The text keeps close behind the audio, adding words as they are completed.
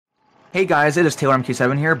Hey guys, it is Taylor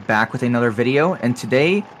MQ7 here, back with another video, and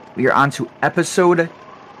today we are on to episode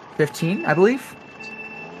 15, I believe,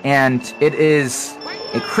 and it is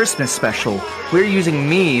a Christmas special. We're using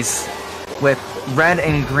Mii's with red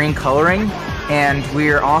and green coloring, and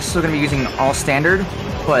we're also going to be using all standard,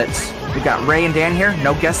 but we've got Ray and Dan here,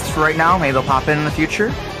 no guests for right now, maybe they'll pop in the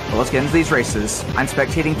future, but let's get into these races. I'm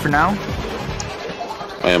spectating for now.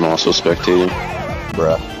 I am also spectating.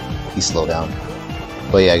 Bruh, he slowed down.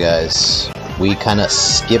 But yeah, guys, we kind of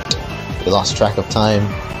skipped. We lost track of time.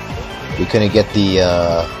 We couldn't get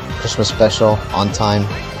the Christmas special on time,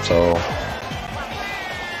 so...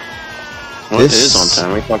 Well, it is on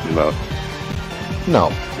time. What are you talking about? No,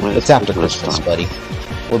 it's after Christmas, buddy.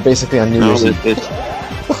 We're basically on New Year's Eve.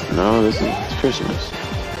 No, it's Christmas.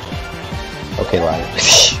 Okay, liar.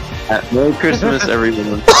 Merry Christmas,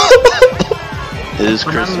 everyone. It is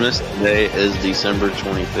Christmas. Today is December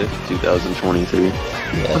 25th, 2023.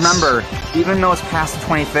 Yes. Remember, even though it's past the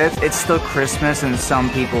 25th, it's still Christmas in some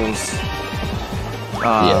people's,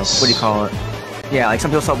 yes. What do you call it? Yeah, like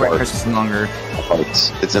some people celebrate Hearts. Christmas longer.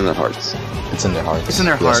 Hearts. It's in their hearts. It's in their hearts. It's in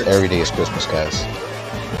their yes, hearts. every day is Christmas, guys.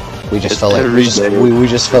 We just It's felt like every day. we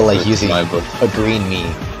just felt like using my book. a green me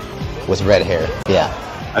with red hair. Yeah.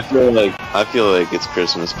 I feel like it's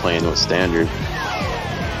Christmas playing with standard.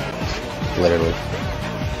 Literally.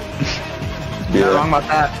 You're not wrong about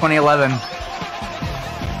that. 2011.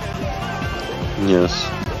 Yes.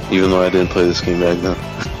 Even though I didn't play this game back then.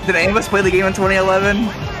 Did any of us play the game in 2011?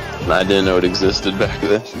 I didn't know it existed back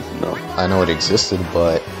then. No. I know it existed,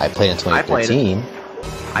 but I played in 2013.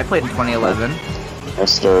 I played in 2011. I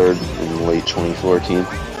started in late 2014.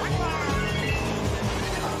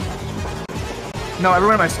 No,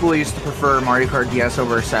 everyone in my school used to prefer Mario Kart DS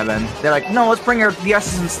over 7. They're like, no, let's bring our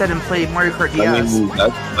DSs instead and play Mario Kart DS. I mean,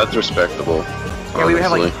 that's respectable. Yeah, we would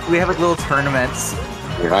have honestly. like little tournaments.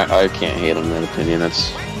 I can't hate on that opinion.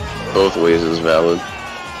 That's both ways is valid.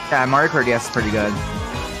 Yeah, Mario Kart DS is pretty good.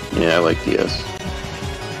 Yeah, I like DS.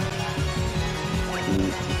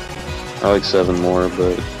 I like 7 more,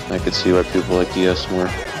 but I could see why people like DS more.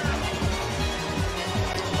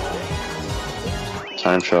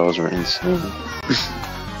 Time trials are insane.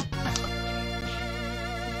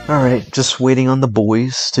 Alright, just waiting on the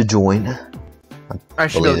boys to join. I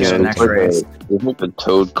should go Believe to it. the next race. There's like a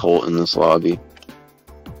toad cult in this lobby.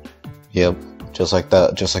 Yep, just like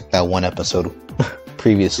that one episode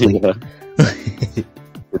previously. Yeah. It's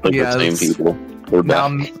like Yeah, the same people. They're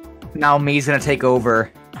back. Now Mii's gonna take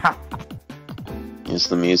over. Yes,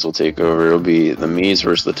 the Mii's will take over. It'll be the Mii's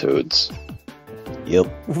versus the Toads. Yep,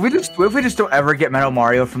 What if we just don't ever get Metal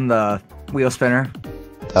Mario from the wheel spinner?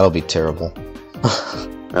 that'll be terrible.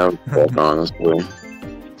 That would fuck, honestly.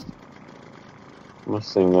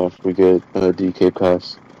 Must think that if we get a DK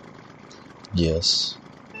pass. Yes.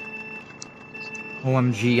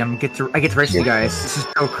 OMG, I get to race you guys. This is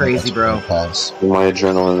so crazy, bro. Pass. My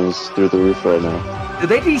adrenaline is through the roof right now. Did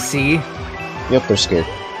they DC? Yep, they're scared.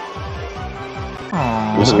 They're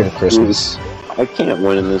Aww. scared of Christmas. I can't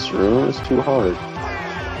win in this room. It's too hard.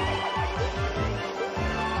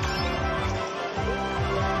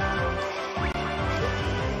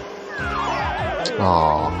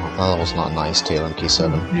 Aw, that was not nice, Taylor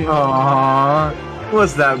MQ7. Aww.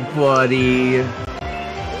 What's that, buddy?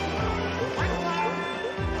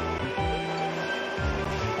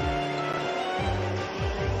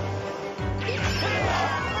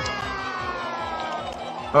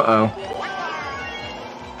 Uh-oh.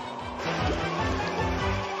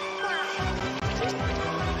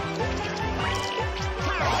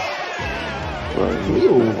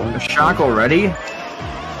 A shock already?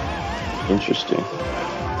 Interesting.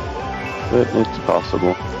 But it's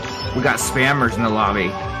possible. We got spammers in the lobby.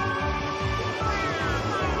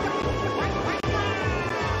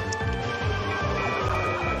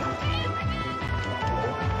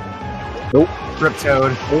 Nope. Rip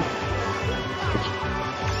Toad.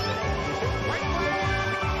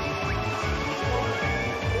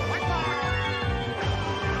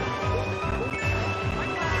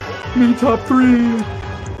 Me top 3.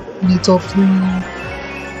 Me top 3.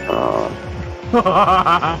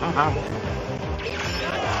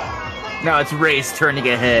 Now it's Ray's turn to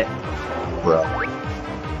get hit. Bro.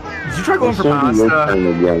 Did you try going for pasta?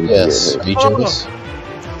 Yes, are you jealous?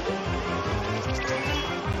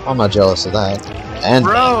 I'm not jealous of that. And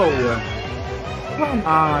Bro! Come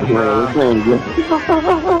on, bro.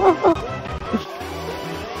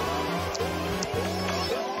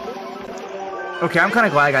 Okay, I'm kind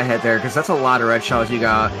of glad I got hit there, because that's a lot of red shells you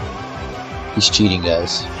got. he's cheating,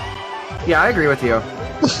 guys. Yeah, I agree with you.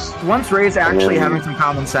 Once Ray's actually having some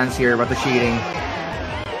common sense here about the cheating.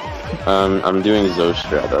 I'm doing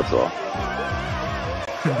Zostrat, that's all.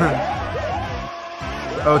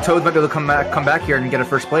 Oh, Toad might be able to come back here and get a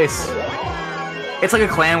first place. It's like a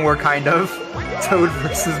clan war, kind of. Toad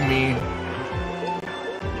versus me.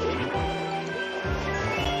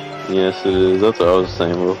 Yes, it is. That's what I was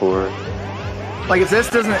saying before. Like if this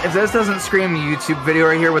doesn't scream YouTube video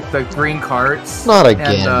right here with the green carts. Not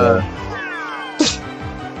again, bro.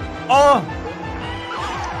 Oh!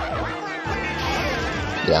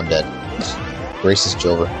 Yeah, I'm dead. Race is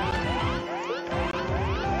over.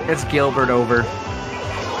 It's Gilbert over.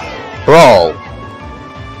 Bro!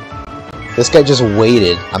 This guy just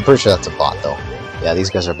waited. I'm pretty sure that's a bot, though. Yeah, these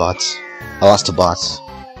guys are bots. I lost to bots.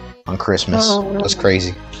 On Christmas. That's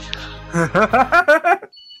crazy. A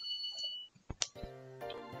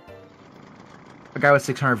guy with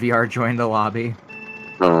 600 VR joined the lobby.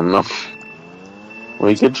 Oh no.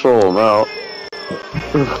 We could troll him out.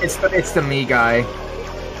 It's the me guy.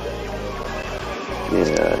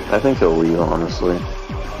 Yeah, I think he'll leave, honestly.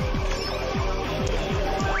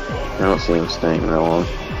 I don't see him staying that long.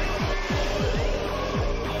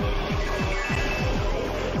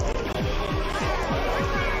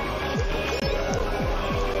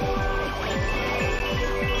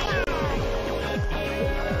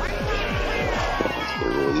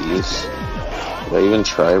 Did I even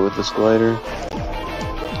try with this glider?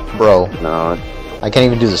 Bro. No. I can't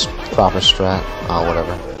even do this proper strat. Oh,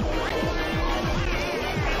 whatever.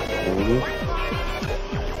 Maybe?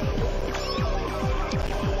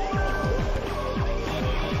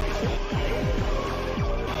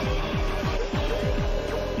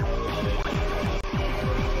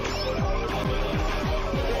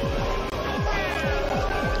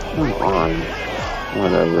 Come on.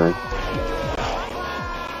 Whatever.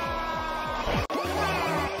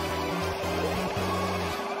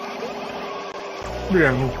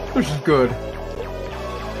 Yeah, this is good.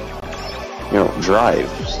 You know, drive.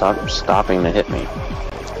 Stop stopping to hit me.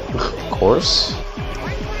 Of course.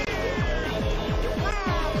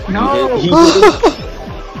 No!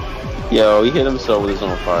 Yo, he hit himself with his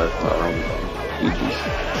own fire.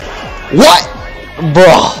 What?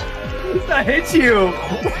 Bro! That hit you!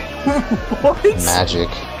 What? Magic.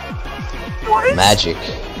 What? Magic.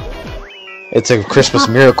 It's a Christmas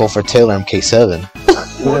miracle for Taylor MK7.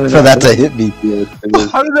 For that to hit me.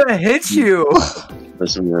 How did that hit you?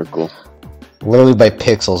 That's a miracle. Literally by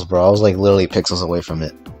pixels, bro. I was like literally pixels away from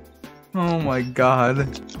it. Oh my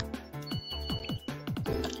god.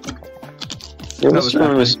 Yeah, this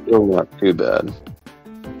one is still not too bad.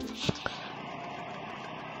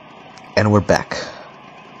 And we're back.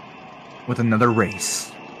 With another race.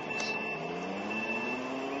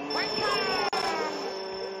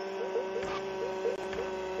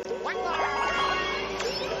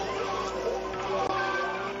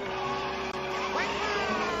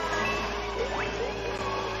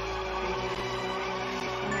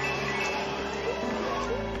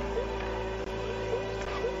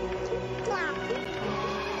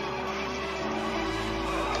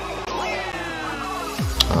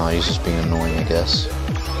 Oh, he's just being annoying, I guess.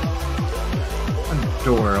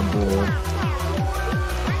 Adorable.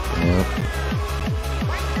 Yep.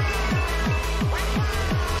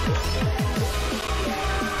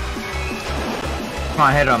 Come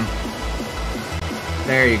on, hit him.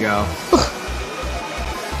 There you go.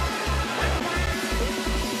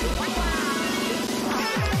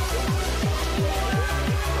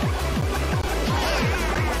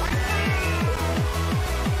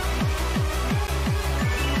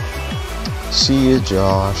 See you,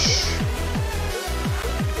 Josh.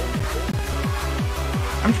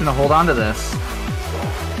 I'm just gonna hold on to this.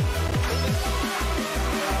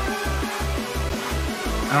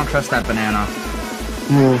 I don't trust that banana.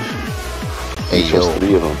 Hey, yo.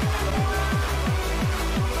 3 of them.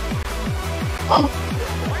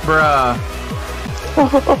 Bruh.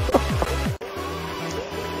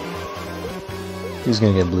 He's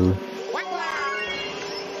gonna get blue.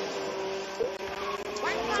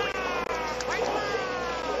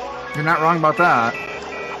 You're not wrong about that.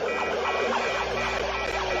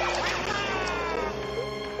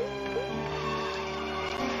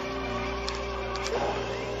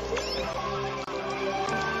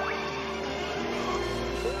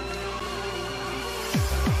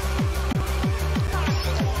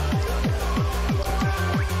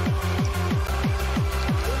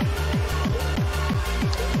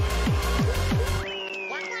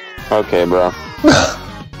 Okay, bro.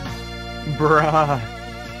 Bruh.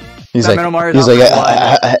 He's That like, Metal Mario's he's out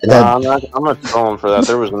like, for Nah, I'm not trolling for that.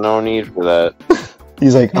 There was no need for that.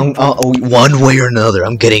 he's like, one way or another,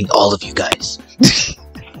 I'm getting all of you guys.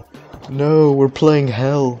 No, we're playing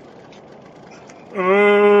hell.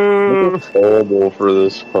 It's horrible for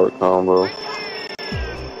this part combo.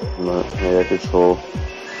 But, yeah, control.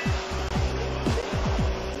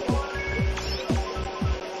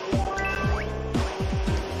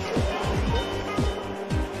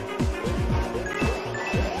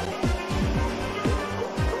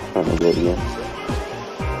 Trying to get you.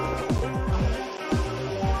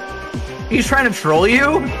 He's trying to troll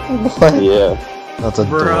you? What? Yeah. That's a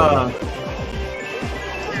Bruh.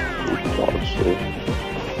 Oh, shit.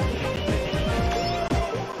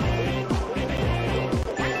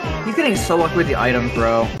 He's getting so lucky with the items,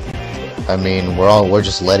 bro. I mean, we're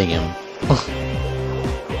just letting him.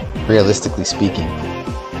 Realistically speaking.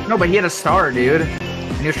 No, but he had a star, dude.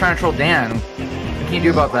 And he was trying to troll Dan. What can you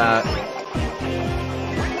do about that?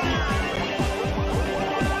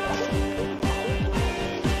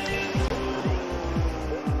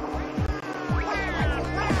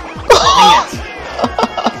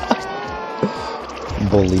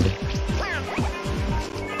 Bullied.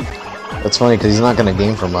 That's funny because he's not gonna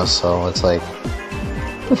gain from us, so it's like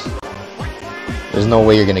there's no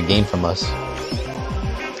way you're gonna gain from us.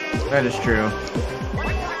 That is true.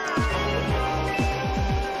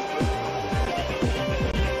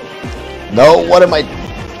 No, what am I?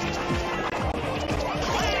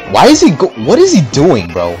 Why is he what is he doing,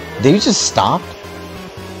 bro? Did he just stop?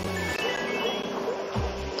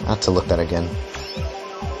 I have to look that again.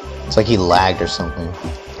 It's like he lagged or something.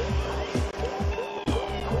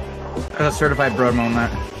 That's a certified bro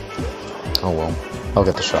moment. Oh well. I'll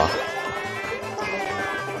get the shock.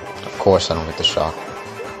 Of course I don't get the shock.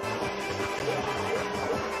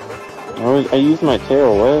 I used my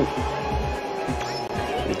tail, what?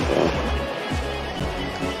 Okay.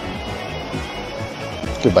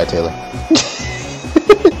 Goodbye, Taylor.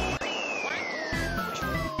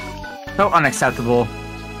 So unacceptable.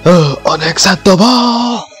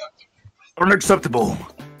 Unacceptable! Unacceptable.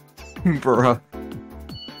 Bruh.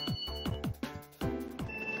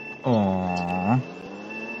 Aww.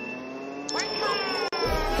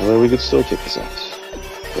 Well, we could still kick his ass.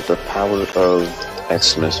 With the power of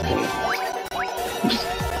Xmas pain.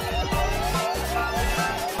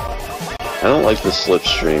 I don't like the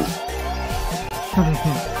slipstream.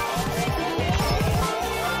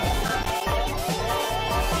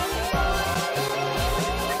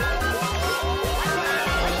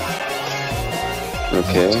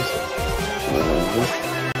 Okay.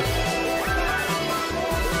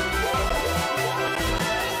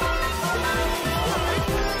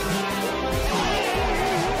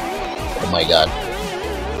 Oh my god.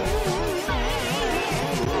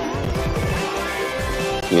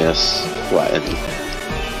 Yes, flatten.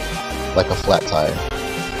 Like a flat tire.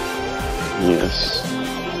 Yes.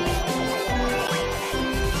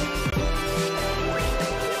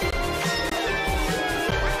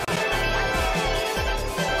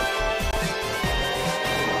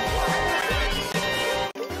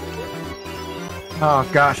 Oh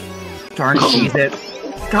gosh. Darn cheese it.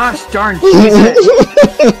 Gosh darn cheese it.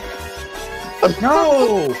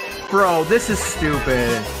 No! Bro, this is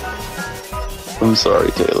stupid. I'm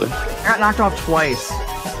sorry, Taylor. I got knocked off twice.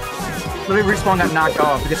 Literally respawn got knocked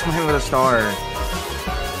off because someone hit me with a star.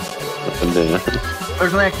 And then,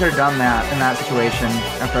 There's no way I could have done that in that situation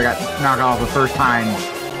after I got knocked off the first time.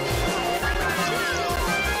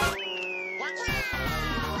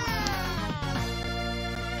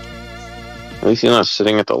 at least you're not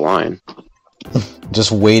sitting at the line.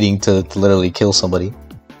 Just waiting to literally kill somebody.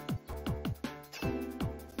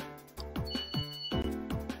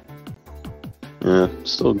 Yeah,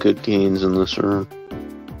 still good gains in this room.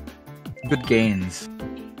 Good gains.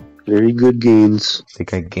 Very good gains. I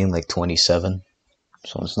think I gained like 27.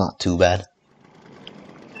 So it's not too bad.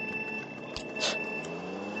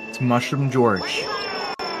 It's Mushroom George.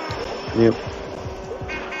 Yep.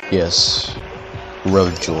 Yes.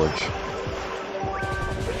 Road George.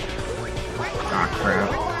 Ah, crap.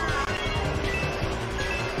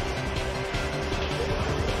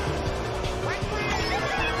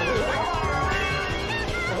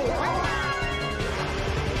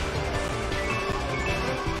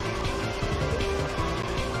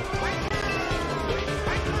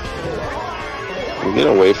 Get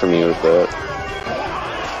away from me with that.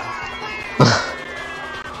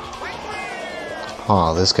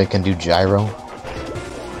 Oh, this guy can do gyro?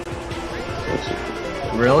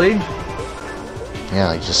 Really? Yeah,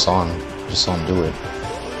 I just saw him do it.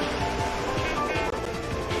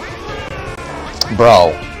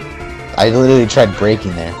 Bro, I literally tried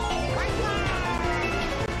braking there.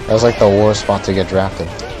 That was like the worst spot to get drafted.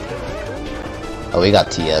 Oh, he got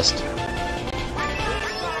TS'd.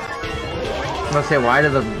 Let's say, why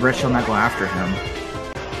did the rich not go after him?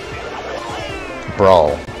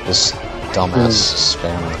 Bro, this dumbass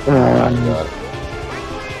spammer. Oh my god.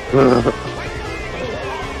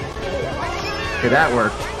 Okay, that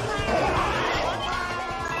worked.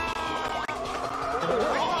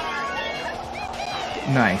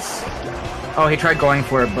 Nice. Oh, he tried going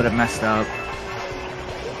for it, but it messed up.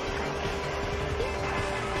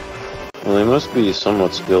 Well, they must be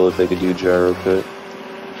somewhat skilled if they could do gyro pit.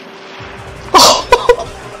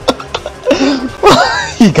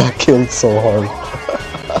 He got killed so hard.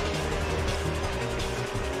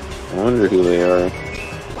 I wonder who they are.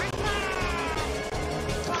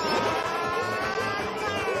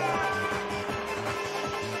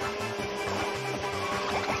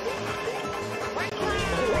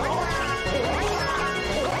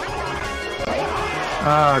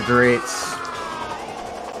 Oh, great.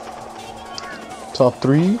 Top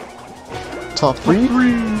 3? Top 3?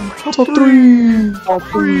 Top three. Top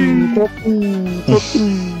 3! Top 3! Top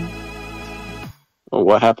 3! Oh,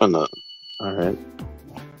 what happened to... Alright.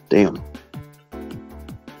 Damn.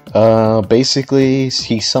 Basically,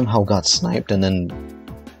 he somehow got sniped and then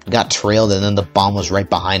got trailed, and then the bomb was right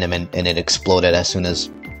behind him, and it exploded as soon as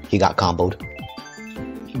he got comboed.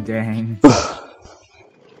 Dang.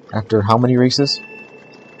 After how many races?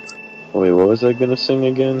 Wait, what was I gonna sing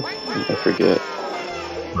again? I forget.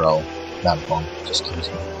 Bro, that bomb just kills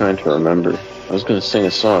me. Trying to remember. I was gonna sing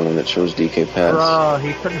a song when it shows DK pass. Bro,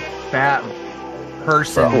 he put a fat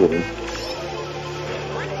person. Bro.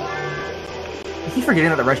 I keep forgetting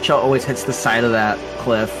that the red shell always hits the side of that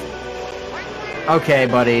cliff. Okay,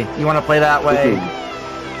 buddy. You want to play that way?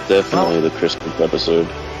 Definitely the Christmas episode.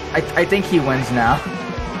 I think he wins now.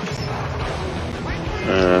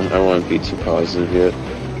 I won't be too positive yet.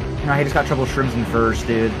 No, he just got trouble shrooms in first,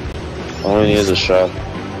 dude. All he needs is a shot.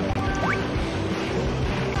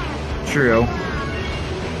 True.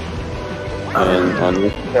 And on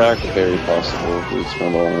this track, very possible. It's one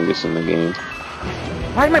of the longest in the game.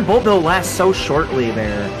 Why did my bolt bill last so shortly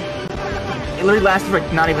there? It literally lasted for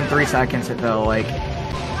like not even 3 seconds, it though, like...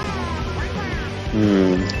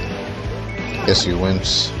 Guess he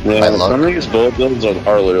wins. Yeah, By luck. some of these bullet builds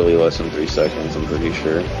are literally less than 3 seconds, I'm pretty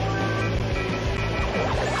sure.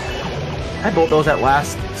 I bolt bills that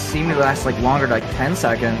seem to last like longer, like 10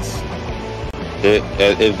 seconds.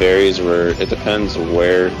 It varies where, it depends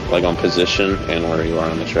where, like on position and where you are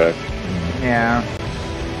on the track. Yeah.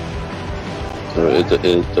 So it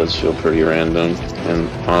does feel pretty random, and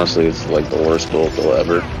honestly it's like the worst bullet bill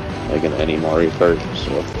ever, like in any Mario Kart,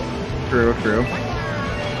 so. True.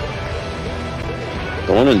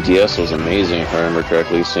 The one in DS was amazing if I remember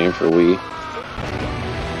correctly, same for Wii.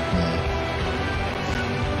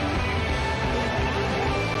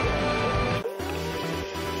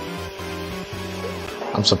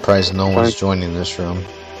 I'm surprised no one's joining this room.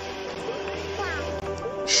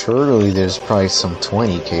 Surely there's probably some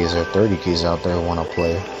 20Ks or 30Ks out there who want to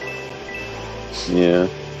play. Yeah.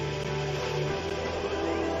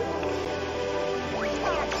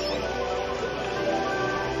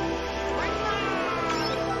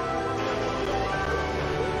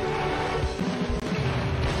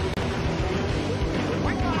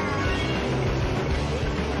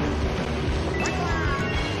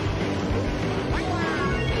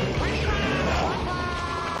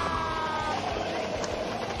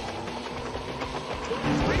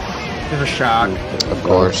 There's a shock. Of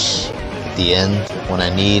course, at the end, when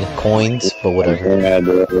I need coins, but whatever. Yeah,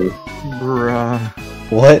 bro. Bruh.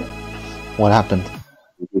 What? What happened?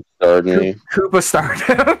 Starred me. Koopa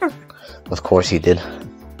started. Of course he did.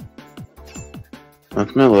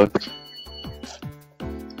 That's my luck.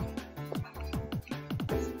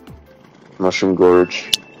 Mushroom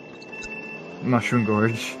Gorge. Mushroom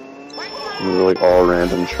Gorge. These are like all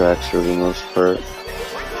random tracks for the most part.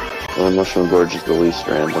 Well, Mushroom Gorge is the least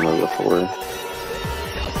random of the four.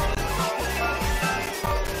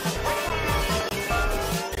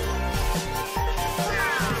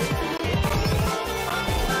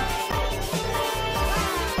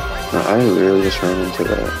 I really just ran into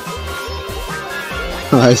that.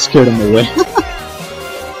 I scared him away.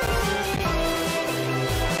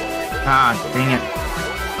 Ah, dang it.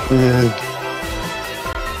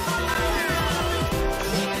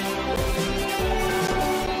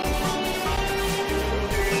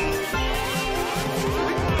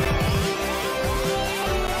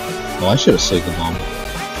 Oh, I should have saved the bomb.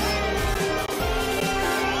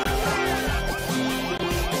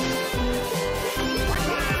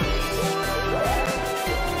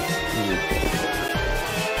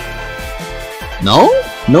 No?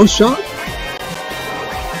 No shot?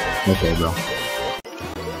 Okay, bro.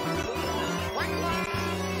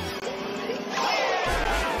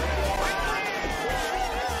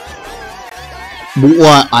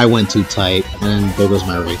 What? I went too tight, and there goes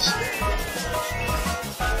my race.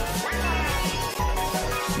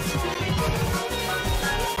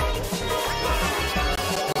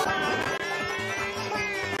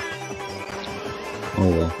 Oh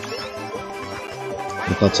well.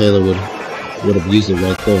 I thought Taylor would have used it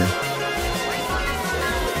right there.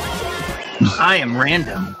 I am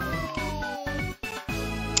random.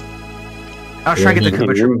 I was trying to get the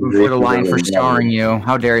Koopa before the line for starring you.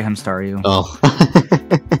 How dare him star you? Oh.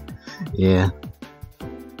 Yeah.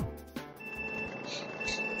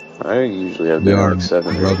 I usually have We the are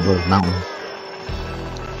RX-7. Rugburg Mountain.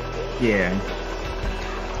 Yeah.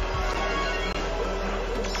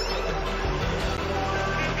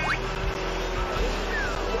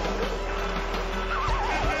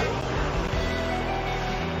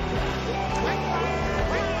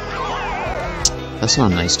 That's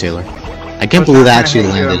not nice, Taylor. I can't believe that actually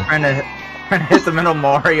landed. Trying to hit the middle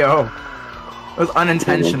Mario. It was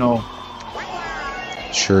unintentional.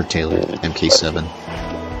 Sure, Taylor. MK7.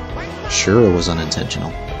 Sure, it was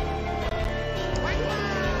unintentional.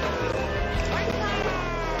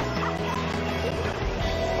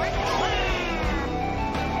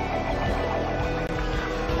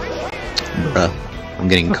 Bruh, I'm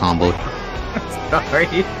getting comboed. Sorry.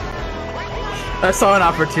 I saw an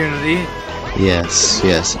opportunity. Yes,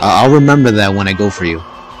 yes. I'll remember that when I go for you.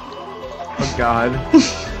 Oh god.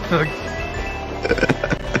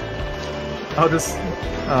 I'll just...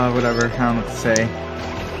 whatever. I don't know what to say.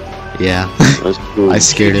 Yeah. I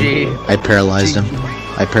scared him. I paralyzed him.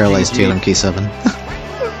 I paralyzed Taylor MK7.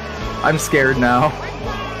 I'm scared now.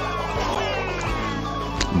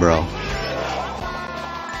 Bro.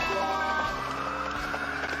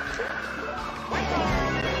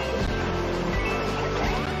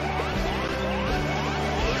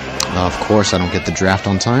 Of course I don't get the draft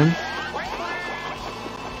on time.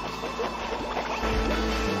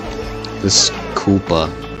 This Koopa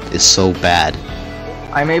is so bad.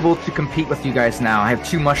 I'm able to compete with you guys now. I have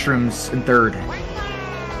 2 mushrooms in 3rd.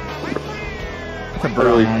 I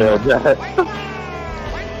really failed that.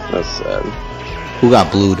 That's sad. Who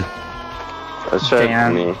got blued? That's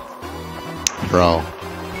sad for me. Bro.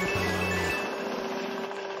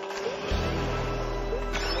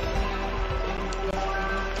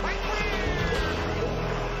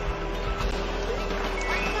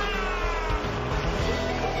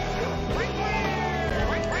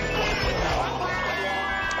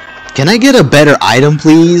 Can I get a better item,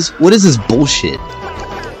 please? What is this bullshit?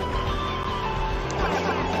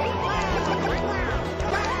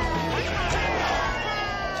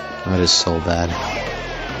 That is so bad.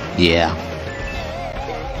 Yeah.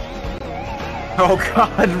 Oh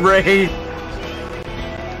god, Ray!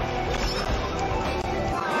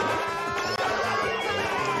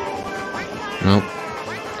 Nope.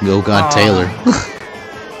 Go God Taylor.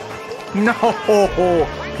 No!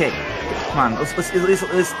 Okay, come on, let's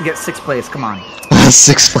get 6th place, come on.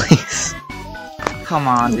 6th place. Come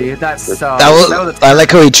on, dude, that's so... That was I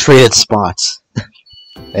like how he traded spots.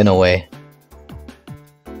 In a way.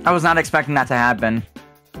 I was not expecting that to happen.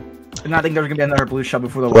 I did not think there was gonna be another blue shell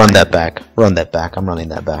before the Run line. that back. Run that back. I'm running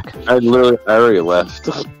that back. I already left.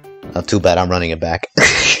 Not too bad, I'm running it back.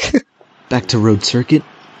 Back to Road Circuit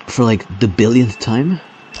for like the billionth time?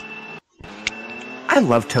 I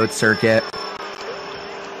love Toad Circuit.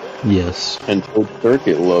 Yes. And Toad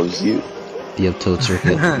Circuit loves you. Yep, Toad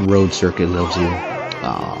Circuit. Road Circuit loves you.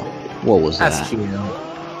 Oh, what was That's that? cute.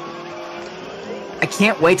 I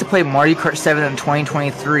can't wait to play Mario Kart 7 in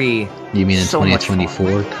 2023. You mean in So much fun.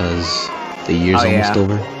 2024? Because the year's Oh, almost yeah.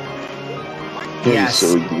 over? Yes.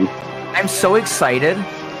 So deep. I'm so excited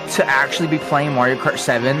to actually be playing Mario Kart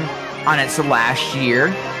 7 on its last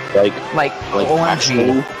year. Like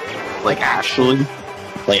OMG.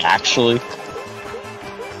 actually.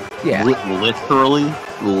 Yeah. Literally.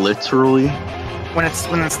 When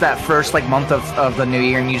it's that first like month of the new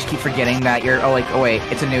year and you just keep forgetting that you're oh wait,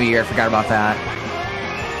 it's a new year, I forgot about that.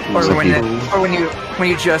 Or when you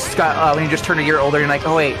just turned a year older and you're like,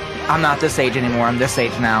 oh wait, I'm not this age anymore, I'm this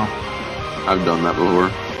age now. I've done that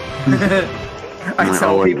before. I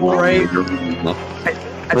tell people right, because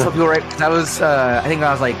I was I think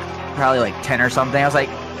I was like probably like 10 or something. I was like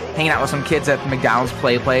hanging out with some kids at the McDonald's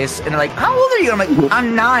play place and they're like, how old are you? I'm like,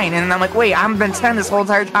 I'm 9, and I'm like, wait, I haven't been 10 this whole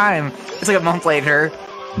entire time. It's like a month later.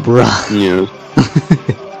 Bruh. Yeah.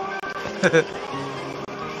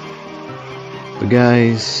 But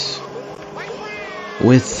guys,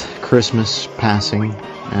 with Christmas passing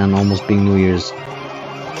and almost being New Year's,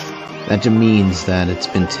 that just means that it's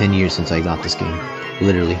been 10 years since I got this game.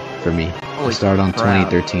 Literally, for me. I started on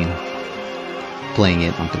 2013. Playing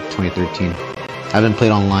it on 2013. I haven't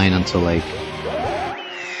played online until like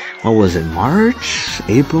what was it, March?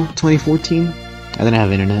 April 2014? I didn't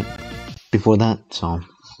have internet before that, so...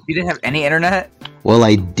 You didn't have any internet? Well,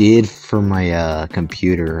 I did for my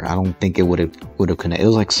computer. I don't think it would have connected. It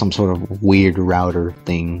was like some sort of weird router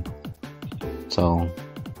thing. So...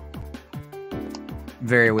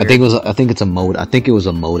 Very weird. I think it's a mod. I think it was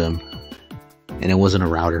a modem, and it wasn't a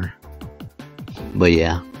router. But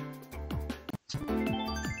yeah,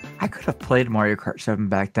 I could have played Mario Kart 7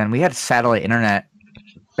 back then. We had satellite internet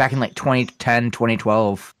back in like 2010,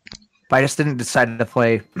 2012. But I just didn't decide to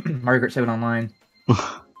play Mario Kart 7 online.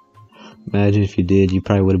 Imagine if you did. You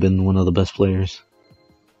probably would have been one of the best players.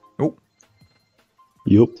 Oh.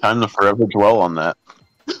 Yep. Time to forever dwell on that.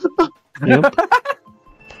 Yep.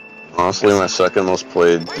 Honestly, my second most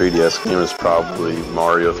played 3DS game is probably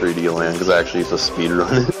Mario 3D Land, because I actually used to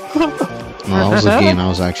speedrun it. Well, that was a game I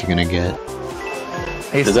was actually gonna get.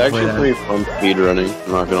 It's actually pretty fun speedrunning,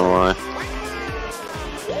 I'm not gonna lie.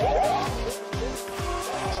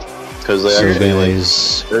 Because they actually,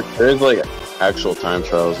 there's like actual time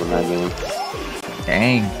trials in that game.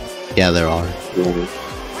 Dang. Yeah, there are.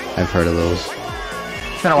 I've heard of those.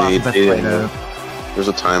 It's been a while since I played it. There's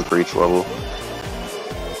a time for each level.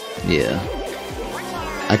 Yeah.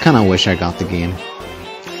 I kind of wish I got the game.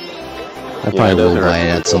 I probably will buy it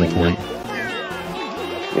at some point.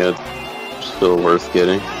 Yeah, it's still worth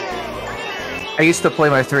getting. I used to play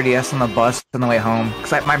my 3DS on the bus on the way home.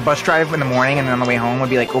 Because my bus drive in the morning and then on the way home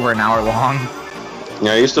would be like over an hour long.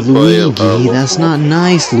 Yeah, I used to play... Luigi, that's not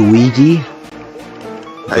nice, Luigi.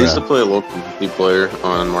 I used to play a local multiplayer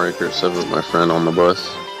on Mario Kart 7 with my friend on the bus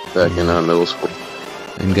back in middle school.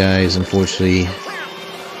 And guys, unfortunately...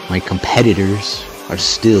 my competitors are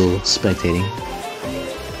still spectating.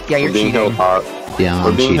 Yeah, you're cheating. Yeah,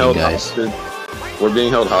 I'm cheating, guys. We're being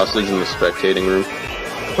held hostage in the spectating room.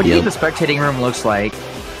 What do you think the spectating room looks like?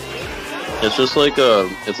 It's just like a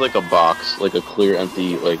box, like a clear,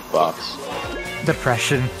 empty, like, box.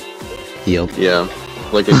 Depression. Yep. Yeah,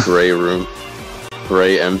 like a gray room.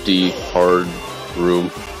 Gray, empty, hard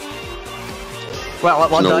room. Well,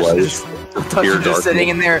 Dustin's just sitting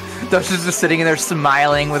in there. Dustin's just sitting in there,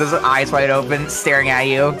 smiling with his eyes wide open, staring at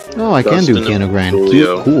you. Oh, I can do Piano Grand.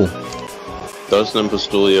 Cool. Dustin and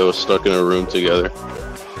Pistolio are stuck in a room together.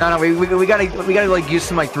 No, we gotta like use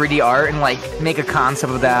some like 3D art and like make a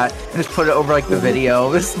concept of that and just put it over like the video.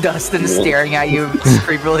 This Dustin staring at you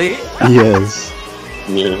creepily. Yes.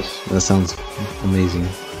 Yes. That sounds amazing.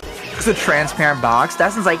 It's a transparent box.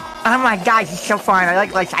 Dustin's like, oh my god, he's so fun. I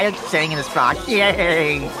like sitting in this box.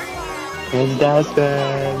 Yay! And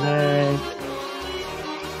Dustin.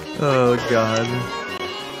 Oh god.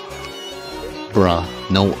 Bruh,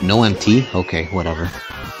 no MT? Okay, whatever.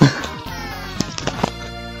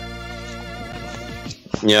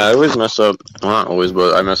 Yeah, I always mess up. Well, not always,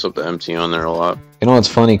 but I mess up the MT on there a lot. You know, it's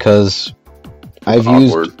funny because I've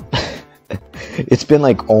used... It's been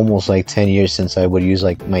like almost like 10 years since I would use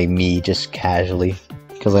like my Mii just casually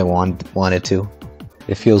because I wanted to.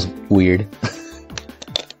 It feels weird.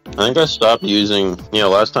 I think I stopped using... Yeah,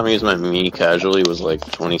 last time I used my Mii casually was like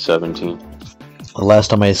 2017. The last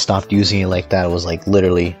time I stopped using it like that was like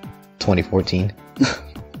literally 2014.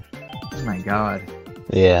 Oh my god.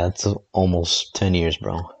 Yeah, it's almost 10 years,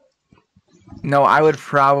 bro. No, I would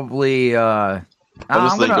probably I'm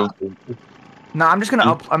just gonna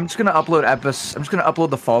upload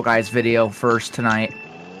the Fall Guys video first tonight.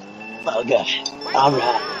 Okay.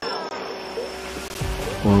 Alright.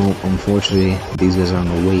 Well, unfortunately, these guys are on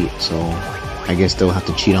the wait, so I guess they'll have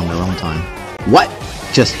to cheat on their own time. What?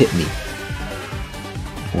 Just hit me.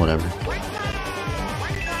 Whatever.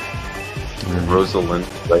 Rosalind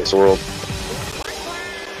Dice World.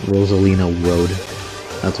 Rosalina Road.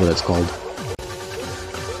 That's what it's called.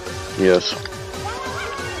 Yes.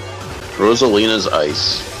 Rosalina's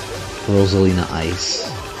Ice. Rosalina Ice.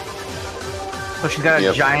 So she's got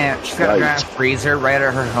a giant freezer right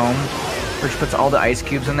at her home, where she puts all the ice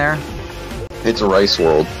cubes in there. It's Rice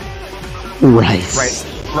World.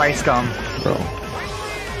 Rice gum. Bro.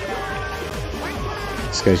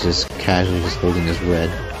 This guy's just casually just holding his red.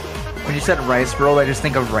 When you said Rice World, I just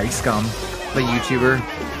think of Rice Gum, the YouTuber.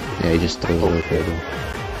 Yeah, he just throws it right there, bro.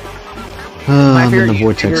 My I'm in favorite the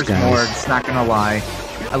vortex, YouTuber's guys. Morgs, not gonna lie.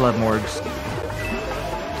 I love Morgs.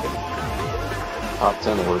 Top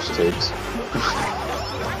 10 worst takes.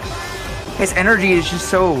 His energy is just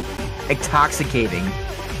so intoxicating.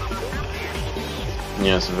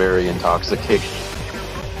 Yes, very intoxicating.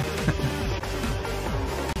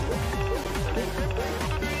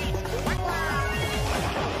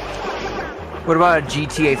 What about a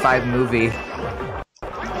GTA 5 movie?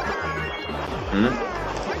 Hmm?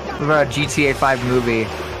 What about a GTA 5 movie?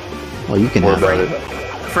 Well, you can have it.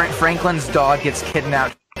 Franklin's dog gets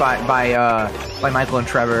kidnapped by Michael and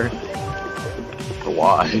Trevor.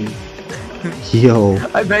 Why? Yo.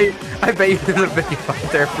 I bet you there's a video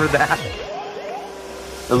out there for that.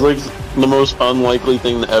 It's like the most unlikely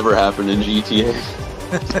thing to ever happen in GTA.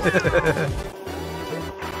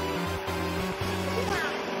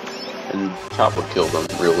 And Chop would kill them,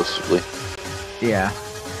 realistically. Yeah.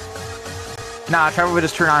 Nah, Trevor would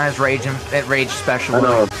just turn on his rage special.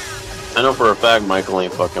 I know for a fact Michael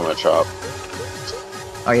ain't fucking with Chop.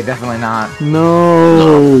 Oh, yeah, definitely not.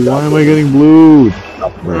 No, why am I getting blued?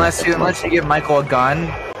 Unless you give Michael a gun,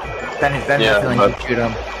 then definitely you can shoot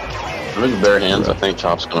him. I think bare hands, I think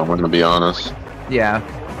Chop's gonna win, to be honest. Yeah.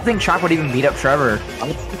 I think Chop would even beat up Trevor.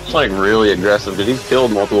 It's like really aggressive, because he's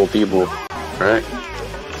killed multiple people, right?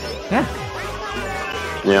 Yeah.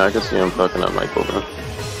 Yeah, I can see him fucking up Michael, though.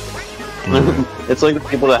 It's like the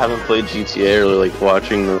people that haven't played GTA or like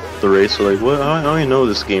watching the race are like, what? I don't know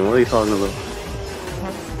this game. What are you talking about?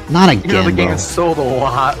 Not again, You know the game bro. is sold a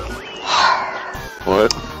lot.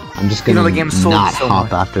 What? I'm just gonna the game's sold not so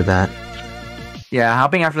hop much. after that. Yeah,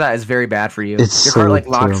 hopping after that is very bad for you. It's Your car so like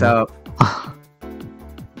locks terrible. up.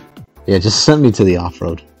 Yeah, just send me to the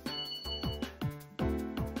off-road.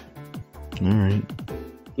 Alright.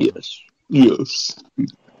 Yes. Yes.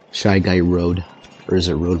 Shy Guy Road. Or is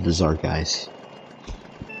it Road Bizarre Guys?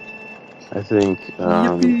 I think,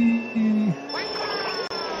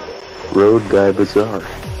 Road Guy Bazaar.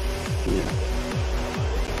 Yeah.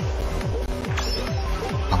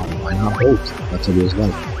 Why not both? That's what it was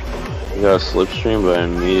like. I got a slipstream, but I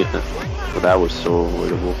made it. But that was so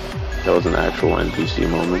avoidable. That was an actual NPC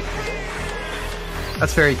moment.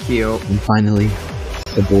 That's very cute. And finally,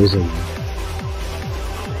 the boys are won.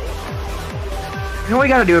 You know what we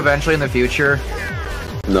gotta do eventually in the future?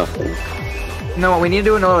 Nothing. No, we need to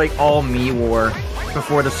do another like all me war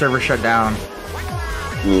before the server shut down.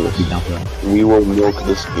 Yes. Be down for that. We will milk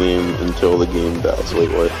this game until the game dies. Wait,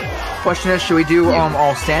 what? Question is, should we do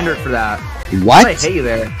all standard for that? What? I hate you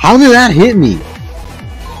there. How did that hit me?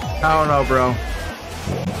 I don't know, bro.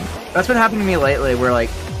 That's been happening to me lately, where like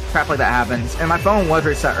crap like that happens, and my phone was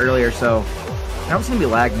reset earlier, so I don't seem to be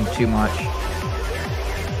lagging too much.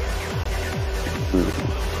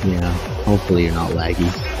 Yeah, hopefully you're not laggy.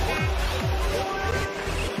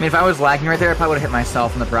 I mean, if I was lagging right there, I probably would have hit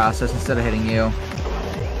myself in the process instead of hitting you.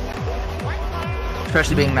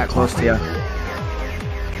 Especially being that close to you.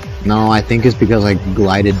 No, I think it's because I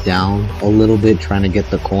glided down a little bit trying to get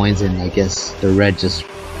the coins, and I guess the red just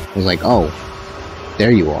was like, oh,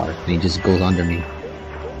 there you are. And he just goes under me.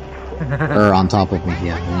 Or on top of me,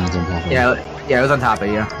 yeah. The one's on top of me. Yeah, it was on top of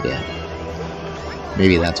you. Yeah.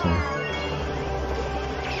 Maybe that's why.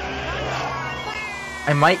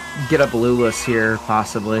 I might get a blueless here,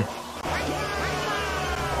 possibly.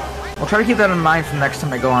 I'll try to keep that in mind for next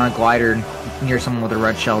time I go on a glider near someone with a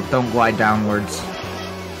red shell. Don't glide downwards.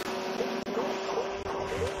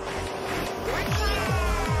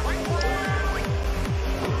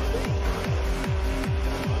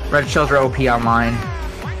 Red shells are OP online.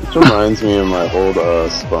 This reminds me of my old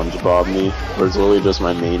SpongeBob me, where it's literally just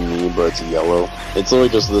my main me, but it's yellow. It's literally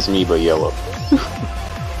just this me, but yellow.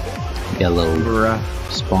 Yellow Bruh.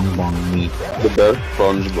 SpongeBob me. The best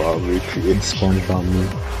SpongeBob me created. SpongeBob me.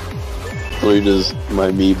 Literally just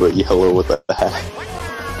my me, but yellow with a hat.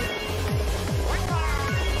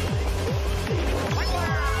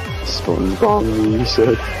 SpongeBob me, you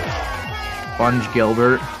said. Sponge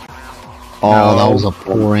Gilbert. Oh, No. that was a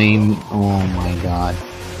poor aim. Oh my god.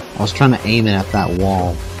 I was trying to aim it at that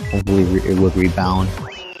wall. Hopefully it would rebound.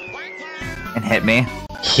 And hit me.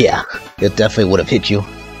 Yeah, it definitely would have hit you.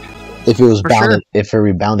 If it was For bounded, sure. if it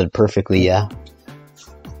rebounded perfectly, yeah.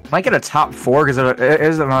 Might get a top 4 because there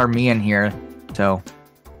is another me in here. So,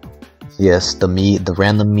 Yes, the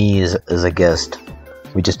random me is a guest.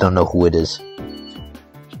 We just don't know who it is.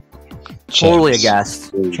 totally a Champs.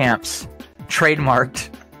 guest. Champs. Trademarked.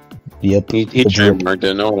 Yep. He trademarked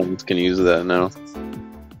it. No one can use that now.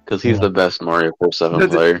 Because he's Yeah. the best Mario Kart 7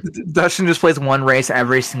 player. Dustin just plays one race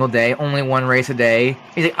every single day. Only one race a day.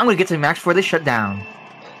 He's like, I'm gonna get to the max before they shut down.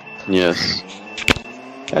 Yes.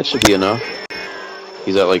 That should be enough.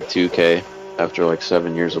 He's at like 2K after like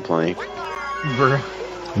 7 years of playing. Bruh.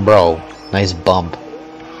 Bro, nice bump.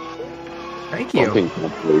 Thank you. Bumping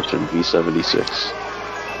compilation V76.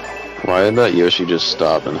 Why did that Yoshi just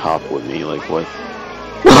stop and hop with me? Like what?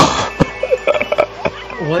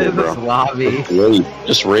 What is bro. this lobby?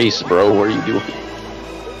 Just race, bro. What are you doing?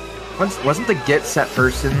 Wasn't the get set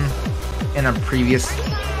person in a previous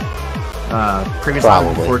Probably.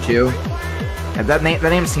 lobby before too? Yeah, that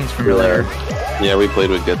name seems familiar. Yeah, we played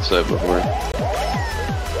with Get Set before.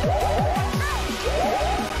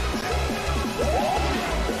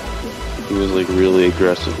 He was like really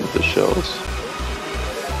aggressive with the shells.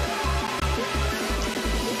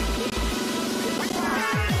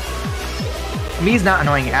 He's not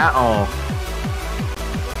annoying at all.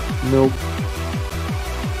 Nope.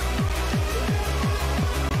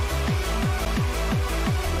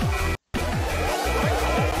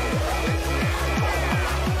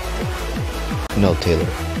 No, Taylor.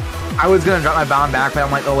 I was gonna drop my bomb back, but I'm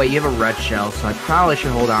like, oh wait, you have a red shell, so I probably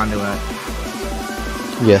should hold on to it.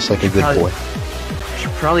 Yes, like a good probably, boy. I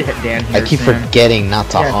should probably hit Dan here I keep soon. forgetting not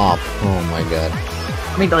to hop. Oh my god.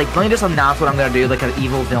 I mean, like, let me just announce what I'm gonna do, like an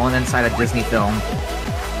evil villain inside a Disney film.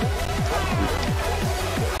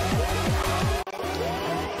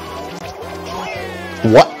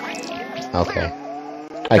 What? Okay.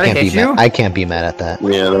 I can't be mad. I can't be mad at that.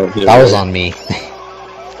 Yeah, that was on me.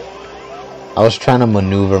 I was trying to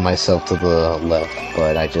maneuver myself to the left,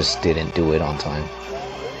 but I just didn't do it on time.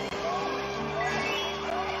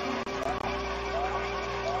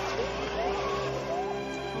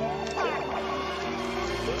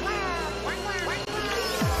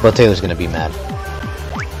 But Taylor's gonna be mad.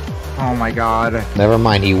 Oh my god. Never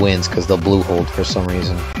mind, he wins because the blue hold for some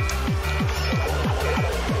reason.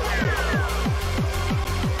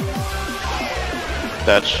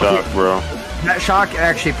 That shock, bro. That shock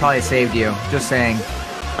actually probably saved you. Just saying.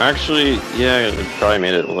 Actually, yeah, it probably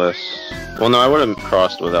made it less. Well, no, I would have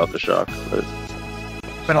crossed without the shock, but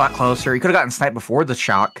Been a lot closer. You could have gotten sniped before the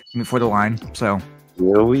shock, before the line. So.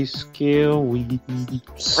 Scary.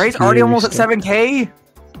 Right, already almost at 7K.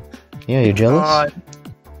 Yeah, you're jealous?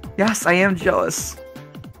 Yes, I am jealous.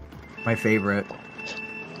 My favorite.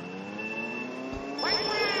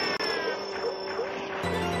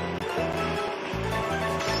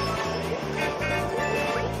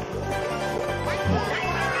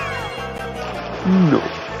 No.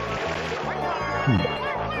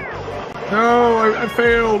 No, I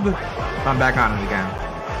failed. I'm back on it again.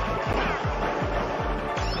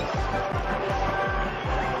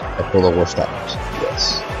 I pull the worst items.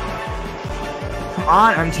 Yes. Come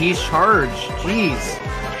on, MT's charge. Jeez.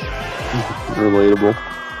 Relatable.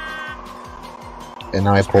 And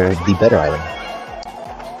now I pull the better item.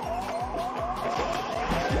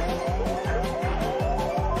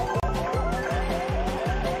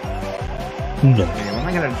 No. Okay, what am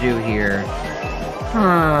I gonna do here?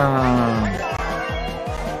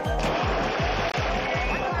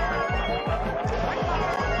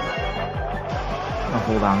 I'll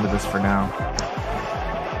hold on to this for now.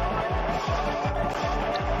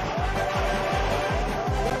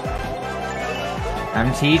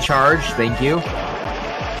 MT charge, thank you.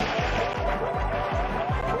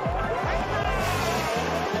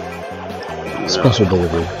 Special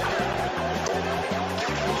delivery.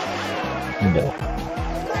 No.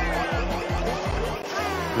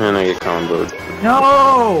 And I get comboed.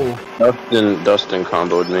 No! Dustin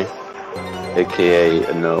comboed me.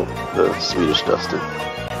 AKA, no, the Swedish Dustin.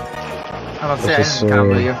 I was about to say, I didn't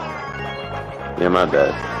combo you. Yeah, my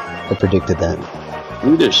bad. I predicted that.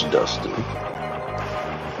 Swedish Dustin.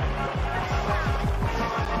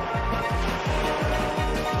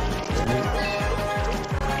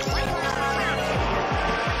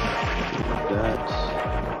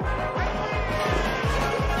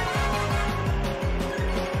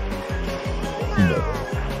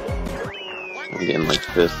 I'm getting like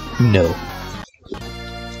 5th. No.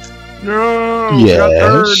 No!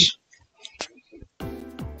 Yes.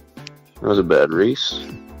 That was a bad race.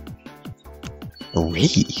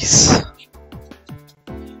 Reese.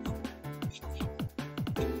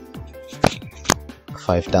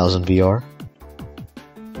 $5,000 VR.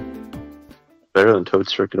 Better than Toad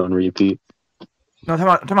Circuit on repeat. No, I'm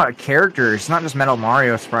talking about characters, not just Metal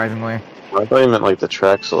Mario, surprisingly. I thought you meant like the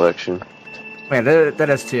track selection. Wait, that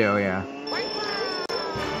is too, yeah.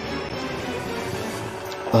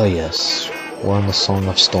 Oh yes, we're on the Song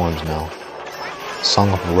of Storms now. Song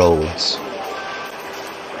of Roads.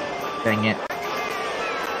 Dang it.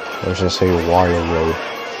 Or should I say Wario Road?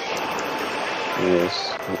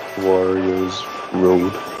 Yes, Wario's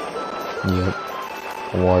Road. Yep.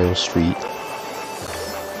 Wario Street.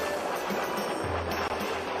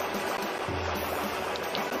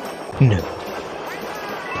 No.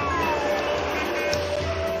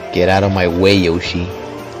 Get out of my way, Yoshi.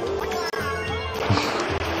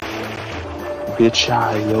 Bitch,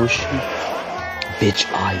 Yoshi. Bitch,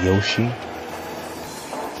 Yoshi.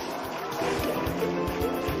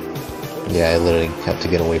 Yeah, I literally have to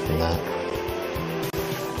get away from that.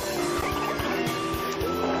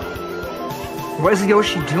 What is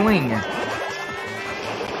Yoshi doing?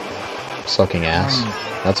 Sucking ass.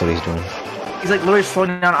 That's what he's doing. He's like literally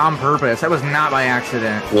slowing down on purpose. That was not by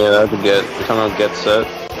accident. Yeah, that's a get. Come on, get set.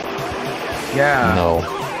 Yeah. No.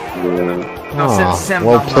 Yeah. No, Aw, Sim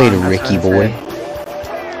well Bum played, Bum, that's Ricky what I boy. say.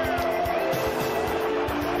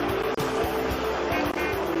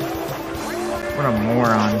 What a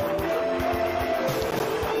moron.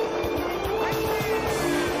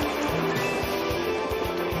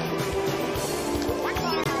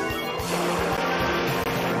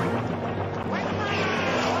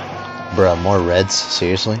 Bruh, more reds?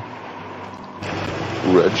 Seriously?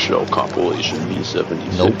 Red Shell compilation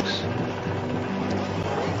B76. Nope.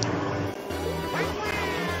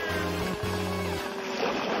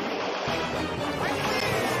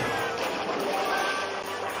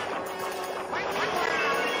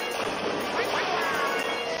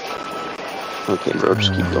 Okay, bro,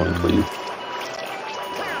 just keep going, please.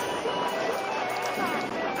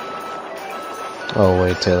 Oh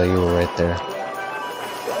wait, Taylor, you were right there.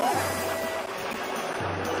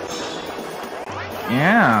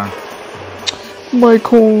 Yeah. My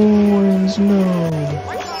coins, no.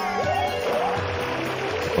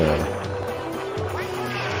 Whatever.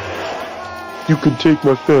 You can take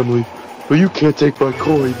my family, but you can't take my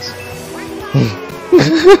coins.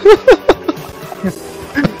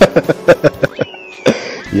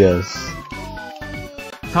 Yes.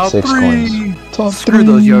 Top 6 3. coins. Top Screw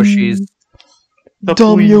those Yoshis.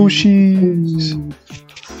 Dumb Yoshis.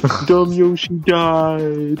 Dumb Yoshi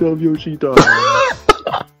die. Dumb Yoshi die.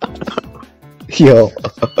 Yo.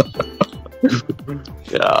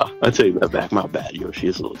 Yeah, I take that back. My bad, Yoshi.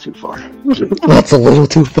 It's a little too far. That's a little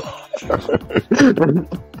too far.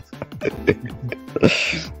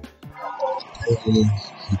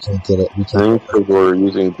 You can't get it. You I can't. think because we're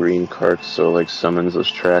using green carts, so like summons this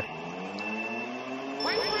track.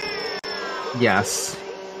 Yes.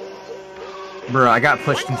 Bro, I got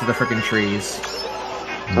pushed into the freaking trees.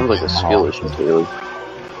 Sounds like a skill issue, Taylor.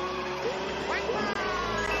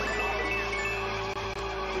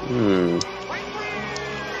 Hmm.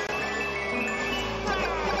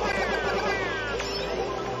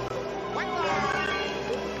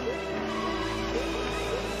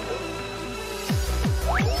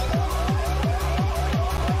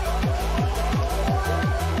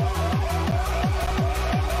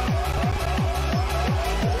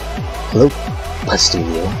 Hello,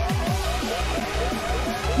 Studio.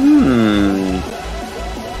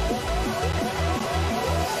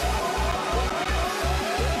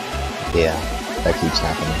 Yeah, that keeps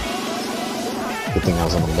happening. Good thing I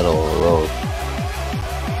was in the middle of the road.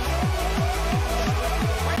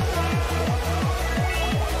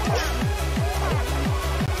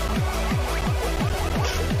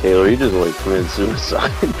 Taylor, you just like committed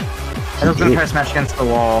suicide. I was gonna try to smash against the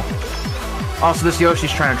wall. Also, this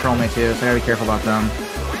Yoshi's trying to troll me too, so I gotta be careful about them.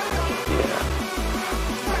 Yeah.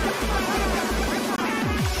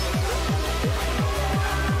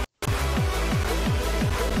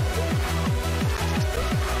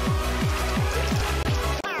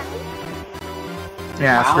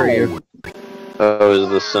 Yeah, screw you. Oh, is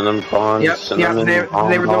the cinnamon pond? Yep, Cinnamon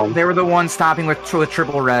they were the ones stopping with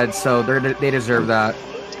triple red, so they deserve that.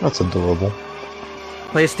 That's adorable.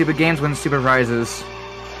 Play stupid games, win stupid prizes.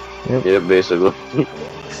 Yep, basically.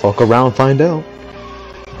 Fuck around, find out.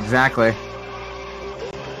 Exactly.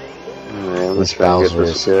 Man, This let's try to get Bowser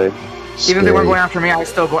this is guy. Even if they weren't scary. going after me, I'm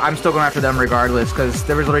still going after them regardless, because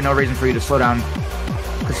there was literally no reason for you to slow down.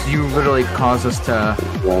 Because you literally caused us to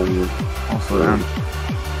all slow down.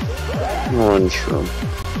 One shrimp.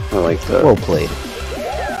 I like that. Well played.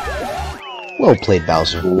 Well played,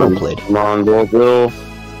 Bowser. Well played. Come on, Bill.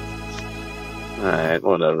 Alright,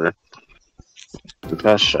 whatever. I'm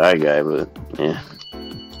kind of shy guy, but yeah.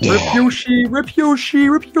 Rip Yoshi, Rip Yoshi,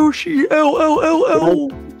 Rip Yoshi, L.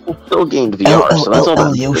 Still gained VR, so that's all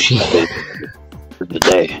that Yoshi. for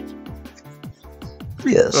today.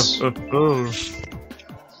 Yes.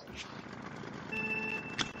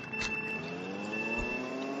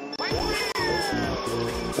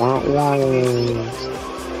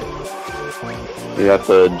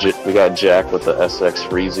 We got Jack with the SX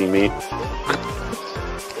freezing me.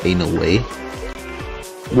 Ain't no way.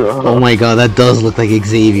 Oh my god, that does look like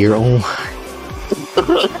Xavier. Oh my.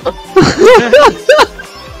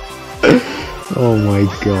 Oh my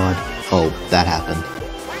god. Oh, that happened.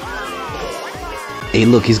 Hey,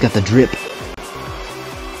 look, he's got the drip.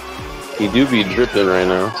 He do be dripping right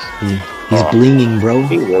now. He's blinging, bro.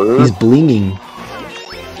 He's blinging.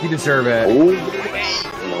 You deserve it. Oh,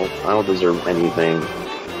 no, I don't deserve anything.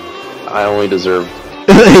 I only deserve.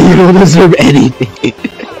 You don't deserve anything.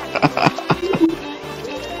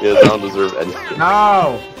 Yes, I don't deserve anything.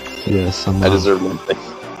 No! Yes, I deserve nothing.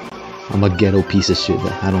 I'm a ghetto piece of shit,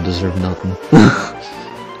 but I don't deserve nothing.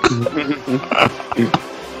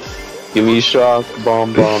 Give me shock,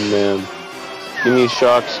 bomb, man. Give me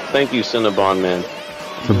shocks. Thank you, Cinnabon man.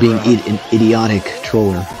 For being an idiotic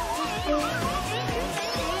troller.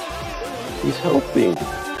 He's helping.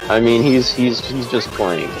 I mean, he's just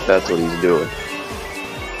playing. That's what he's doing.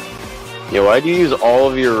 Yeah, why do you use all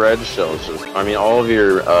of your red shells? I mean, all of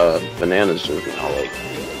your bananas just now, like,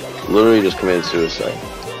 literally just committed suicide.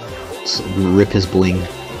 Rip his bling.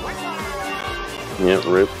 Yeah,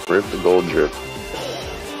 rip the gold drip.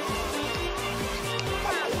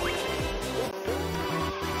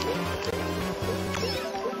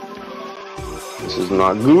 This is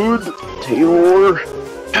not good. Taylor!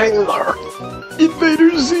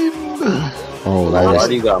 Invaders in! Oh, that Why was...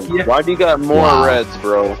 do you got more Wow. reds,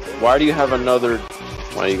 bro? Why do you have another...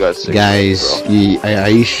 Why do you got 6 Guys, reds, bro? are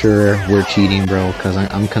you sure we're cheating, bro? Because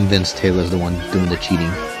I'm convinced Taylor's the one doing the cheating.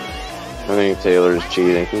 I think Taylor's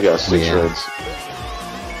cheating. He got 6 Yeah. reds.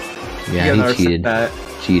 Yeah, he cheated.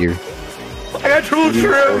 Cheater. I got troll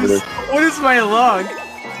trims! What is my log?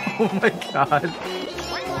 Oh my god.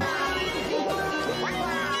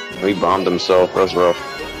 He bombed himself. That's rough.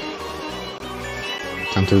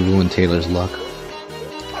 Time to ruin Taylor's luck.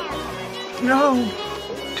 No!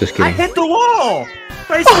 Just I kidding. hit the wall!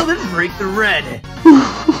 But I still didn't break the red!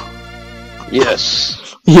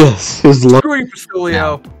 Yes. Yes, his luck. Screw you,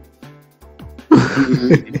 Pistolio.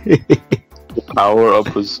 Power up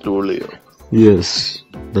Pistolio. Yes,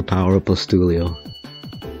 the power of Postulio.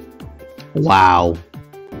 Wow.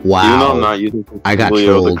 Wow. Even though I'm not using Pistolio, I got the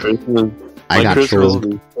trolled. Christmas, I my got Christmas trolled.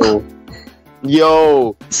 is so...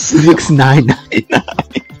 Yo! 6999.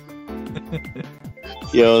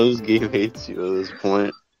 Yo, this game hates you at this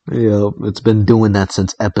point. Yep, it's been doing that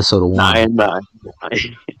since episode 1. 9.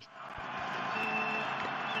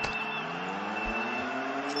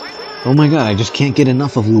 Oh my god, I just can't get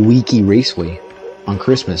enough of Luigi Raceway on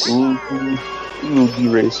Christmas. Luigi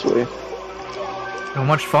Raceway. So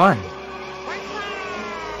much fun.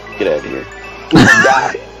 Get out of here.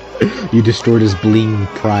 You destroyed his bling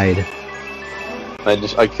pride.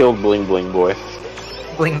 I killed Bling Bling Boy.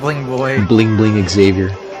 Bling bling boy. Bling bling Xavier.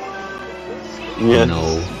 Yes.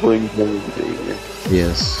 No. Bling Bling Xavier.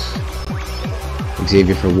 Yes.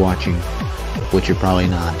 Xavier for watching, which you're probably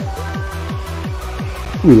not.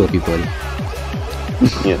 We love you, buddy.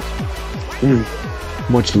 Yeah.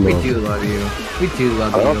 Much We love. do love you. We do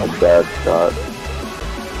love I don't you. have a bad shot.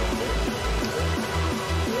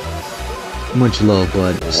 Much love,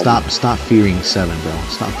 but stop fearing 7, bro.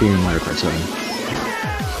 Stop fearing Mario Kart 7.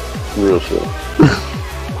 Real shit.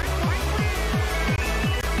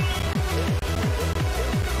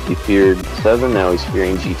 He feared 7, now he's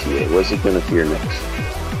fearing GTA. What's he gonna fear next?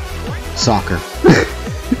 Soccer.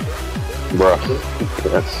 Bruh.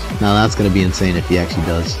 Yes. Now that's gonna be insane if he actually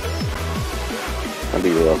does. That'd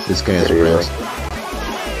be rough. This guy is Very rest. rough.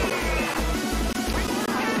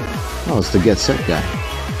 Oh, it's the Get Set guy.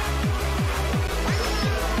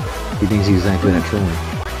 He thinks he's that good at trolling.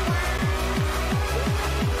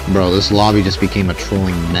 Bro, this lobby just became a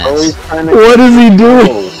trolling mess. Oh, he's trying to... What is he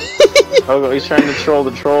doing? Oh, he's trying to troll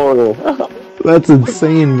the troll. That's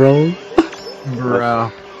insane, bro.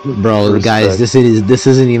 Bro. Bro, Respect. guys, this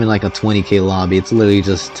isn't even like a 20k lobby. It's literally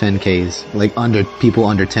just 10ks. Like people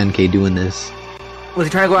under 10k doing this. Was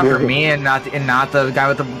he trying to go after me and not the guy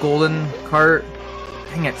with the golden cart?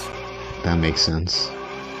 Dang it. That makes sense.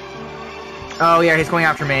 Oh yeah, he's going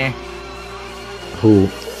after me. Who?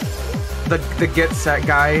 The Get Set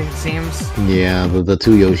guy, it seems. Yeah, the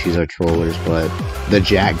 2 Yoshis are trollers, but the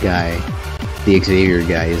Jack guy, the Xavier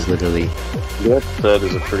guy is literally... That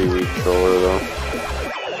is a pretty weak troller, though.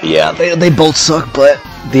 Yeah, they both suck, but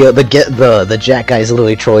the Jack guy is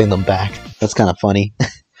literally trolling them back. That's kind of funny.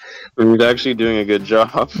 He's actually doing a good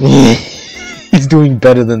job. He's doing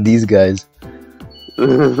better than these guys.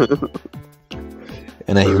 And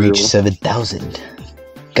I reached 7,000.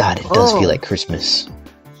 God, it does feel like Christmas.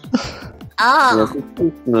 Yeah, for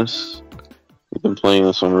Christmas. We've been playing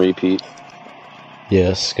this on repeat.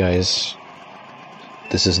 Yes, guys.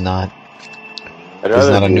 This is not I'd a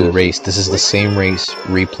rather do new this. race. This is the same race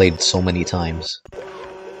replayed so many times.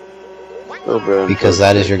 So bad. Because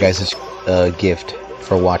that is your guys' gift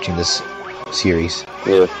for watching this series.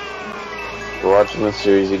 Yeah. For watching this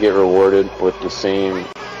series, you get rewarded with the same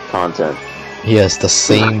content. Yes, the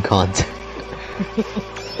same content.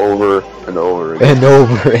 Over and over again. And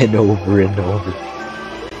over and over and over.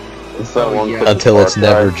 It's that one yeah. Until it's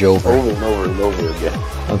never Jover. Over and over and over again.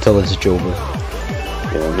 Until it's Jover.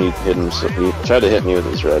 Yeah, he hit himself. He tried to hit me with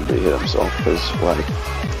his red, but he hit himself. Because, like,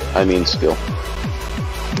 I mean skill.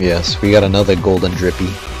 Yes, we got another golden drippy.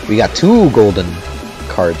 We got 2 golden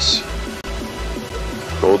carts.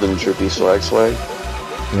 Golden trippy swag.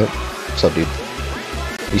 Yep. What's up, dude?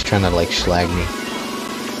 He's trying to like schlag me.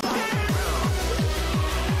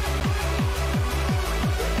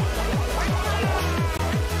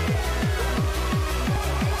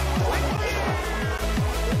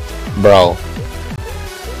 Bro.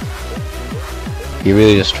 He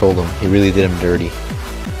really just trolled him. He really did him dirty.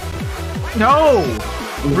 No!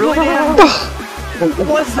 Really, man? What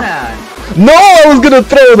was that? No, I was gonna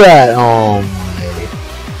throw that! Oh my.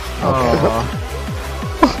 Okay.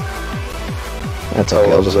 That's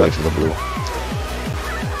okay, I'll just wait for the blue.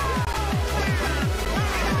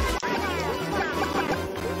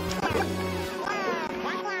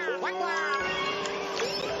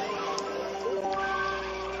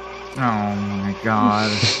 Oh my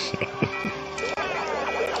god.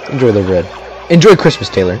 Enjoy the red. Enjoy Christmas,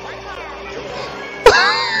 Taylor.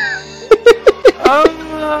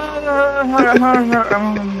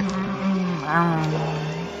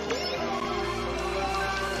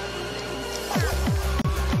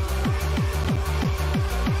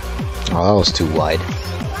 Oh, that was too wide.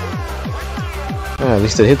 Oh, at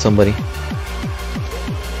least it hit somebody.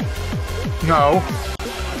 No.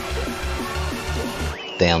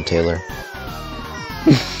 Damn, Taylor.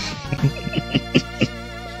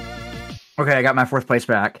 Okay, I got my 4th place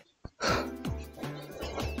back. I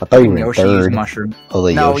thought you were in Yoshi third. used mushroom. Oh,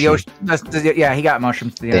 the No, Yoshi. yeah, he got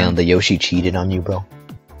mushrooms. Damn, the Yoshi cheated on you, bro.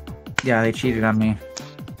 Yeah, they cheated on me.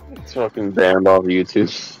 It's fucking banned off YouTube.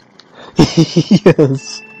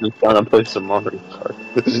 Yes. Just trying to play some Mario Kart.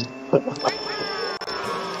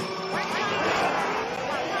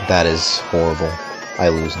 That is horrible. I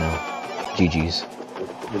lose now. GG's.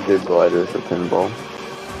 The big glider for pinball.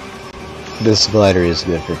 This glider is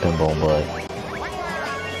good for pinball, but...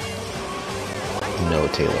 No,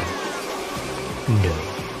 Taylor. No.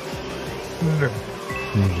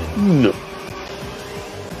 No.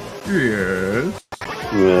 Yes.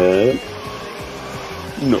 Yeah.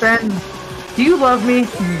 No. Ben, do you love me?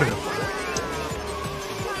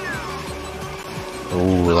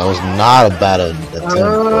 Ooh, that was not a bad attempt, but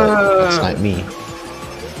that's not me.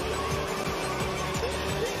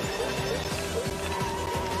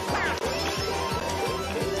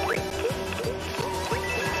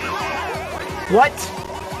 What?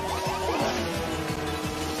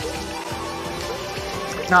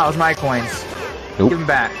 No, it was my coins. Nope. Give them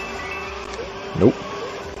back. Nope.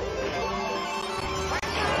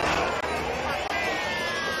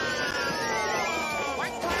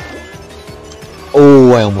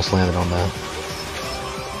 Oh, I almost landed on that.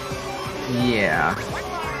 Yeah.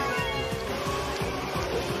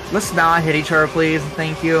 Let's not hit each other, please.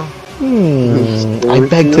 Thank you. I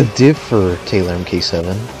beg to differ, Taylor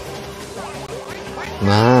MK7.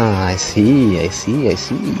 Ah, I see. I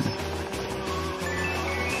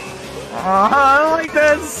don't like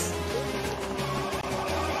this.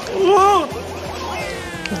 Whoa.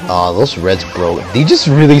 Oh, those reds broke. He just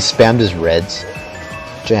really spammed his reds.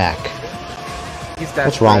 Jack.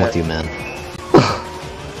 What's wrong with you, man?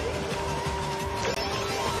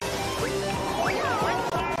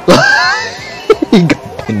 He got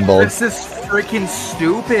pinballed. This is freaking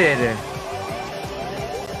stupid.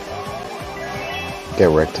 Get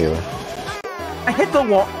wrecked, Taylor. I hit the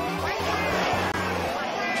wall.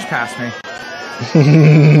 Just pass me.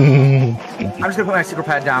 I'm just gonna put my super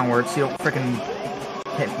pad downward so you don't freaking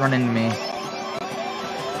run into me.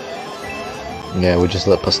 Yeah, we just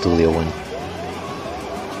let Pastulio win.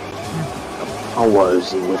 How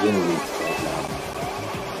was it within me?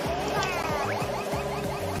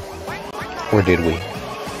 Or did we?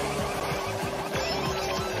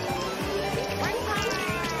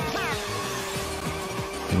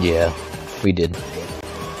 Yeah, we did.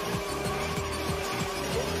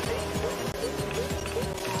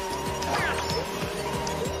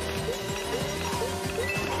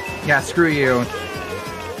 Yeah, screw you.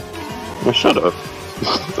 Well, shut up.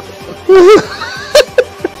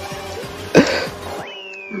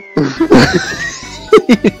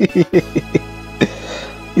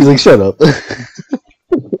 He's like, shut up.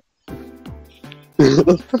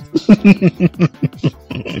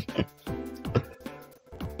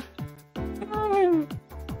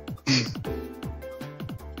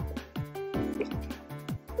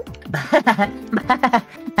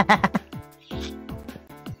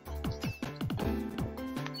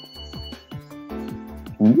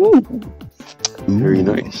 Very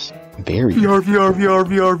nice. Very.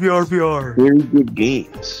 VR. Very good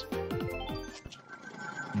games.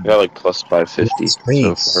 Got like plus 550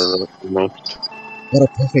 so far. What a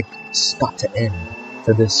perfect spot to end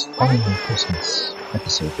for this final Christmas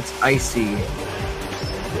episode. It's icy.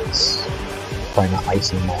 It's probably not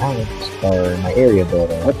icy in my house or in my area, but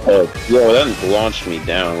What the? Yo, that launched me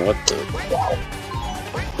down. What the? wow.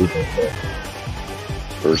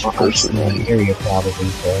 First person. In the area probably,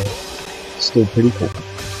 but still pretty cool.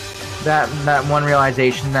 That one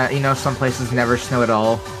realization that, you know, some places never snow at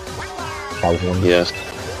all. California. Yes.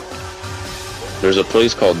 There's a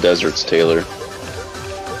place called Deserts, Taylor.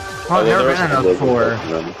 Oh, I've never been enough for.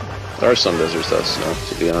 There are some deserts that snow,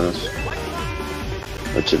 to be honest.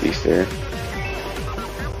 But to be fair.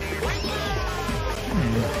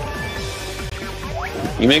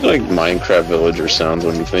 You make like Minecraft villager sounds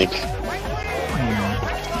when you think.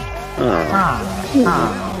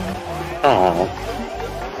 Oh.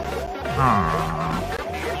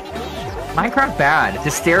 Minecraft bad.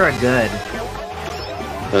 Dystera good.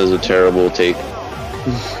 That is a terrible take.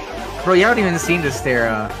 Bro, you haven't even seen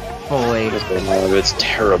Dystera fully. It's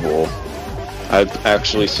terrible. I've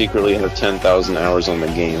actually secretly have 10,000 hours on the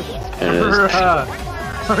game. And it is I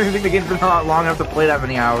don't even think the game's been long enough to play that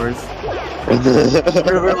many hours.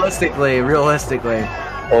 Realistically.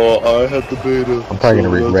 Oh, I had the beta. I'm probably gonna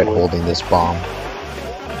regret holding this bomb.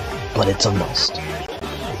 But it's a must.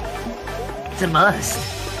 It's a must.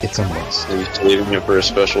 It's a must. Are you saving it for a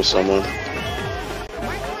special someone?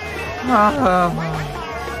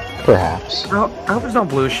 Perhaps. I hope there's no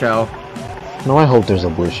blue shell. No, I hope there's a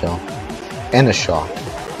blue shell. And a shock.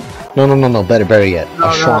 No, better yet.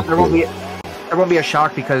 A shock there blue. won't be a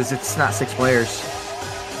shock because it's not 6 players.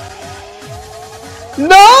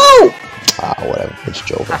 No! Ah, whatever. It's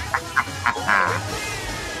Joker.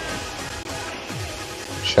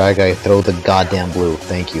 Shy Guy, throw the goddamn blue.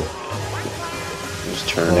 Thank you. Just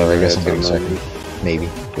turn Whatever, I guess I'm it getting second. Maybe.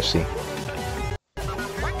 We'll see.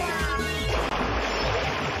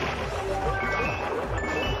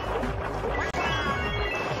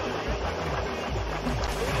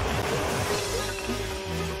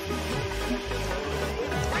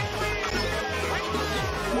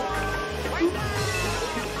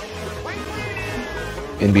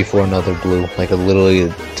 In before another blue, like a literally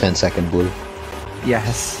 10-second blue.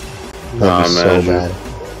 Yes. That'd be so bad.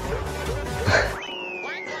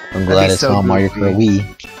 I'm glad it's not Mario Kart Wii.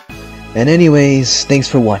 And anyways, thanks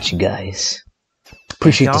for watching, guys.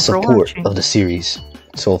 Appreciate the support of the series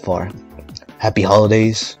so far. Happy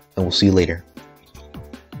holidays, and we'll see you later.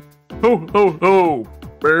 Ho ho ho!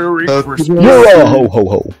 Merry Christmas! Yo, ho ho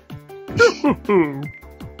ho!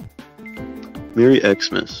 Merry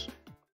Xmas.